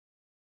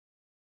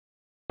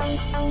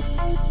This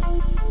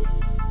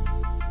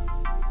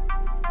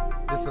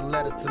a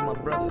letter to my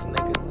brothers,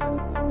 nigga.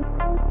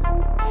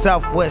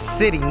 Southwest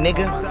City,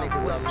 nigga.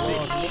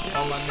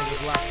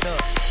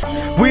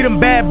 We them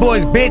bad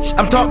boys, bitch.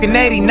 I'm talking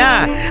 89.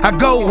 I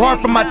go hard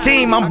for my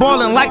team. I'm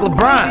ballin' like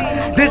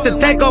LeBron. This the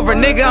takeover,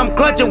 nigga. I'm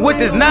clutching with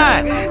this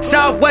 9.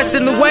 Southwest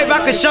in the wave. I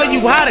can show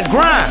you how to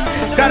grind.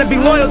 Gotta be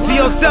loyal to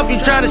yourself. You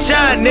tryna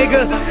shine,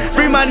 nigga.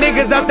 Free my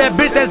niggas out that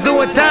bitch that's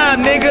doing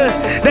time, nigga.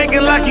 They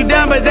can lock you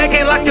down, but they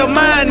can't lock your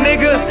mind,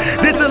 nigga.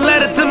 This a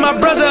letter to my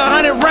brother.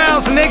 100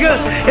 rounds, nigga.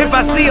 If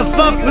I see a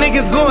fuck,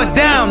 niggas going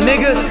down,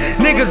 nigga.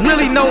 Niggas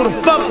really know the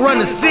fuck run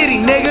the city,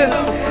 nigga.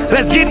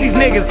 Let's get these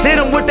niggas, hit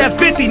them with that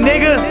 50,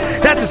 nigga.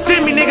 That's a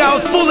semi, nigga, I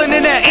was fooling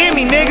in that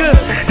Emmy, nigga.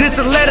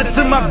 This a letter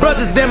to my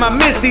brothers, damn, I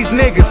miss these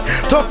niggas.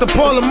 Talk to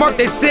Paul and Mark,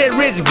 they said,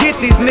 Rich, get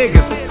these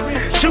niggas.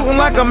 Shooting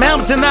like I'm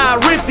Hamilton, I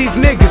rip these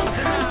niggas.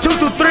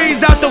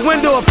 2-2-3s out the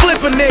window and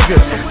flip a nigga.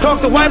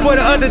 Talked to white boy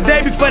the other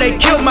day before they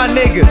killed my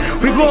nigga.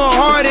 We going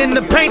hard in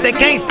the paint, they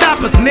can't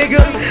stop us,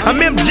 nigga. I'm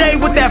MJ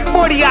with that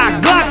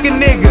 40-eye Glockin',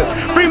 nigga.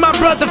 Free my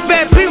brother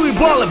Fat P, we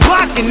ballin'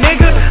 blockin',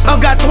 nigga. I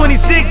got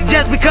 26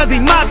 just because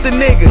he mopped the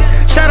nigga.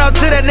 Shout out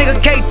to that nigga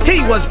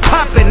KT, what's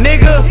poppin',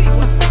 nigga.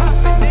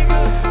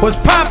 What's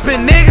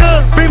poppin',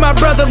 nigga? Free my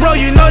brother Ro,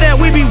 you know that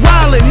we be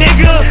wildin',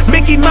 nigga.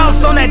 Mickey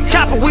Mouse on that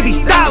chopper, we be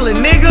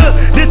stylin', nigga.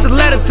 This a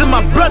letter to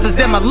my brothers,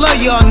 damn, I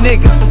love y'all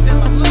niggas.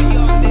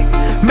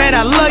 Man,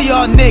 I love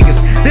y'all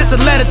niggas. This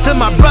a letter to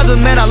my brothers,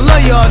 man, I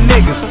love y'all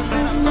niggas.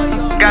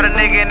 Got a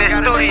nigga in this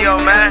studio,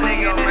 man.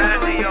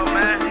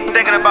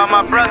 Thinking about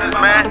my brothers,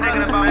 man.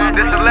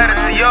 This a letter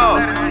to y'all.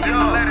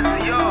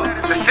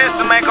 The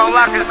system ain't gon'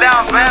 lock us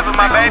down forever,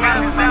 my baby.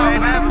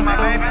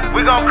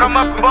 We gon' come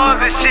up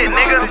above this shit,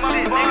 nigga.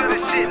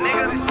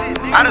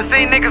 I done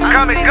seen niggas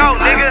come and go,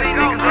 nigga.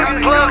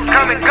 Plugs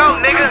come and go,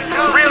 nigga.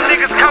 Real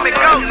niggas come and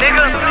go,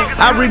 nigga.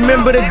 I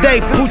remember the day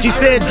Poochie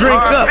said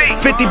drink up.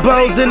 50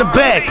 bros in the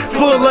bag,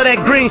 full of that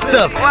green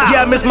stuff.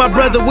 Yeah, I miss my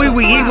brother Wee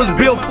Wee, he was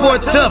built for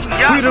tough.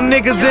 We them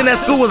niggas in that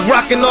school was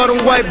rocking all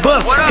them white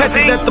buffs. Catch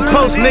us at the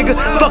post, nigga,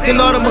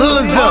 fucking all them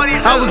hoods up.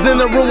 I was in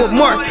the room with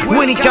Mark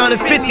when he counted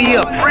 50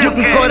 up. You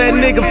can call that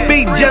nigga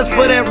feet just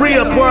for that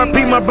re-up.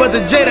 RIP my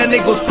brother Jay, that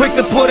nigga was quick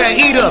to pull that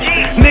heat up.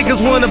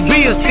 Niggas wanna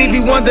be a Stevie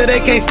Wonder, they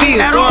can't see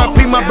us.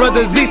 RIP my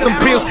brother Z, some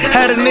pills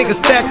had a nigga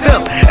stacked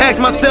up.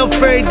 Ask myself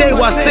every day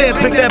why I said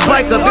pick that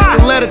bike up. It's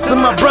a letter to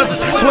my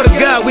brothers, swear to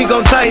God we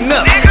gon' tighten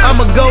up.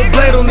 I'ma go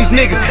blade on these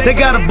niggas, they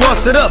gotta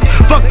boss it up.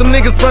 Fuck them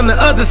niggas from the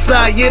other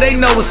side, yeah they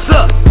know what's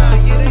up.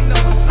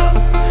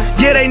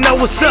 Yeah, they know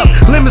what's up.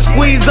 Lemon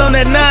squeeze on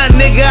that 9,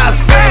 nigga, I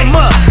spare them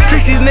up.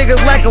 Treat these niggas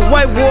like a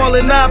white wall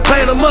and I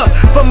paint them up.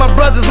 For my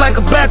brothers like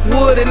a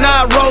backwood and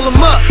I roll them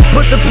up.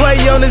 Put the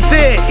play on his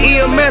head,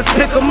 EMS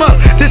pick them up.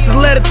 This is a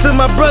letter to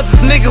my brothers,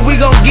 nigga, we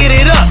gon' get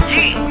it up.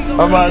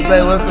 I'm about to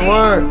say, what's the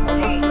word?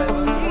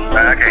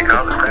 Man, I can't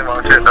call the same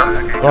old shit,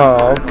 though.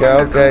 Oh,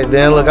 okay.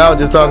 Then look, I was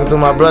just talking to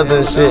my brother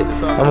and shit.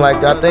 I'm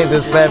like, I think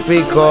this Fat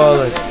P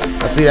calling.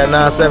 I see that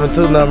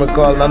 972 number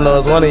calling. I know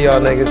it's one of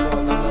y'all niggas.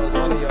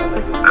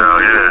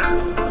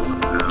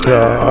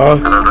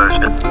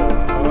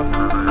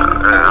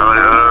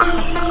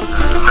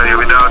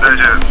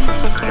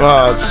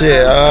 Oh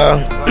shit,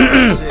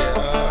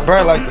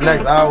 probably like the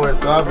next hour,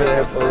 so I'll be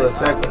there for a little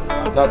second.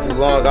 Not too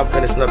long, I'm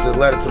finishing up this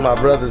letter to my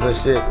brothers and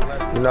shit.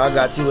 You know, I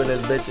got you in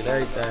this bitch and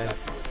everything.